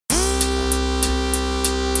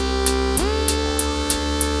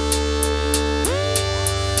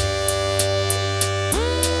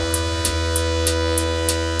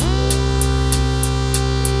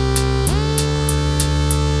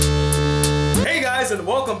guys, and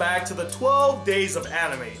welcome back to the 12 Days of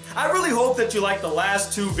Anime. I really hope that you liked the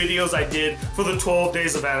last two videos I did for the 12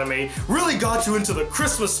 Days of Anime. Really got you into the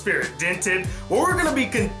Christmas spirit, didn't it? Well, we're gonna be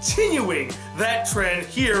continuing that trend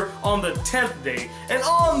here on the 10th day. And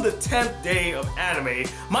on the 10th day of anime,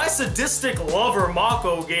 my sadistic lover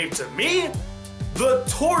Mako gave to me the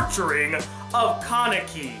torturing of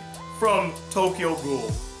Kaneki from Tokyo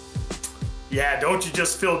Ghoul. Yeah, don't you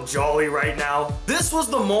just feel jolly right now? This was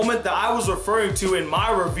the moment that I was referring to in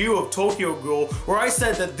my review of Tokyo Ghoul, where I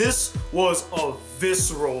said that this was a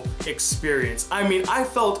visceral experience. I mean, I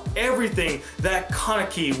felt everything that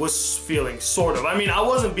Kaneki was feeling, sort of. I mean, I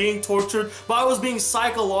wasn't being tortured, but I was being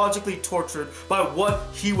psychologically tortured by what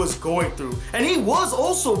he was going through. And he was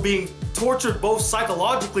also being tortured both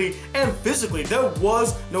psychologically and physically. There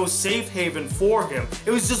was no safe haven for him.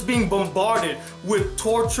 It was just being bombarded with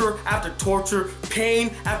torture after torture,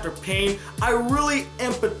 pain after pain. I really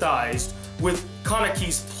empathized with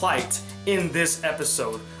Kaneki's plight in this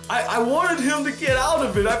episode. I wanted him to get out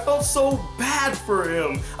of it. I felt so bad for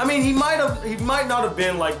him. I mean, he might not have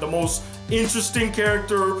been like the most interesting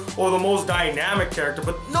character or the most dynamic character,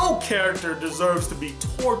 but no character deserves to be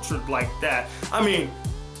tortured like that. I mean,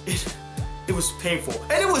 it was painful.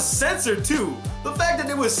 And it was censored too. The fact that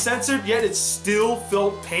it was censored yet it still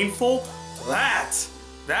felt painful,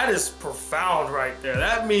 that is profound right there.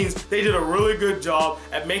 That means they did a really good job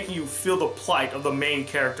at making you feel the plight of the main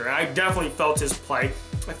character. And I definitely felt his plight.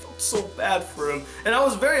 I felt so bad for him. And I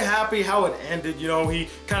was very happy how it ended. You know, he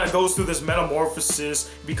kind of goes through this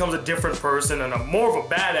metamorphosis, becomes a different person, and more of a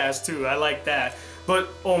badass too. I like that. But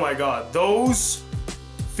oh my god, those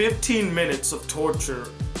 15 minutes of torture,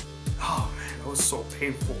 oh man, that was so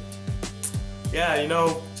painful. Yeah, you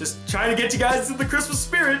know, just trying to get you guys into the Christmas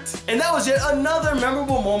spirit. And that was yet another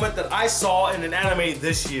memorable moment that I saw in an anime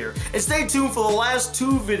this year. And stay tuned for the last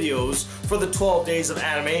two videos for the 12 Days of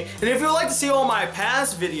Anime. And if you'd like to see all my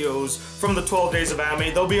past videos from the 12 Days of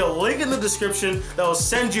Anime, there'll be a link in the description that will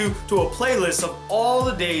send you to a playlist of all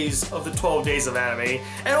the days of the 12 Days of Anime.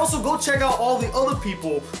 And also go check out all the other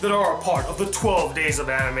people that are a part of the 12 Days of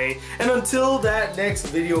Anime. And until that next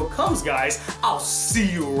video comes, guys, I'll see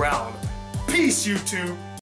you around. Peace, YouTube!